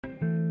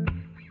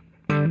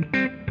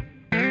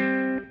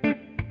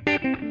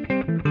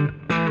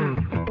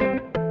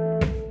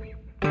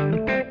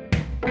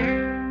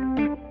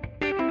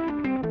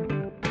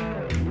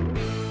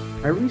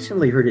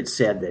recently heard it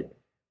said that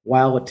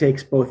while it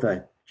takes both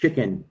a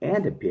chicken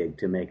and a pig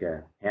to make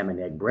a ham and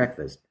egg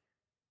breakfast,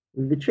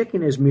 the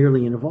chicken is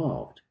merely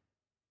involved,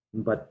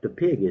 but the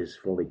pig is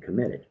fully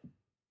committed.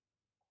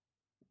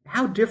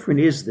 How different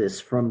is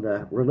this from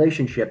the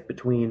relationship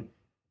between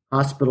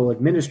hospital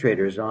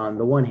administrators on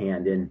the one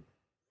hand and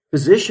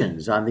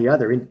physicians on the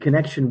other in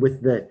connection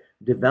with the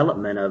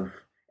development of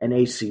an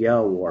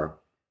ACO or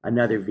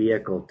another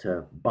vehicle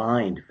to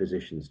bind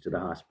physicians to the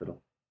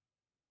hospital?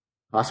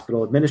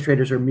 Hospital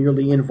administrators are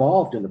merely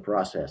involved in the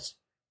process.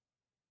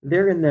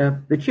 They're in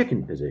the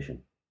chicken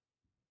position.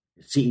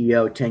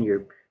 CEO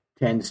tenure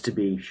tends to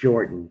be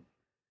short, and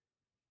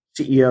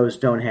CEOs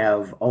don't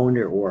have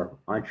owner or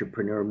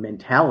entrepreneur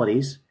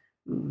mentalities.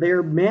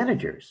 They're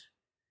managers.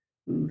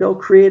 They'll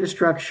create a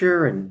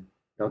structure and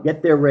they'll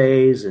get their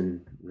raise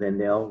and then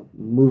they'll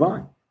move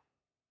on.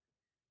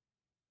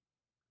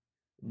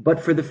 But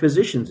for the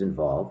physicians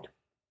involved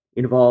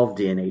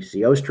in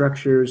ACO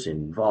structures,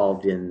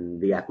 involved in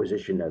the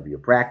acquisition of your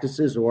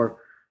practices or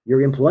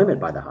your employment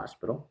by the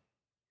hospital,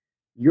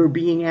 you're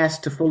being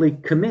asked to fully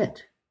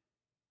commit.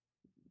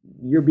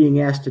 You're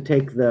being asked to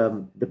take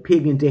the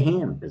pig into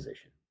ham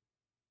position.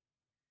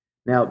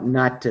 Now,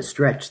 not to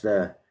stretch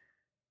the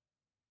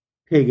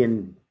pig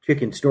and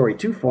chicken story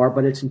too far,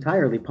 but it's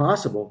entirely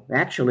possible,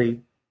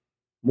 actually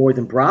more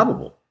than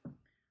probable,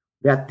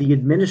 that the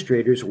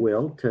administrators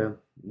will, to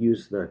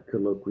use the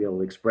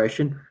colloquial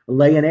expression,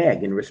 lay an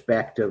egg in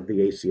respect of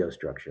the ACO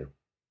structure.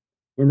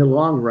 In the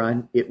long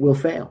run, it will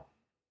fail.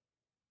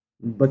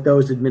 But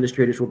those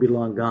administrators will be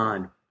long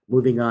gone,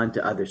 moving on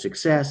to other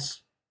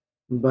success,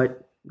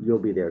 but you'll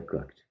be there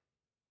cooked.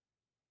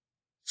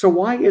 So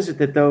why is it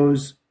that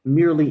those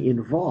merely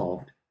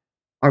involved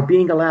are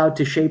being allowed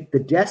to shape the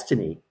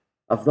destiny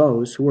of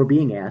those who are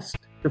being asked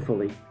to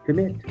fully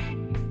commit?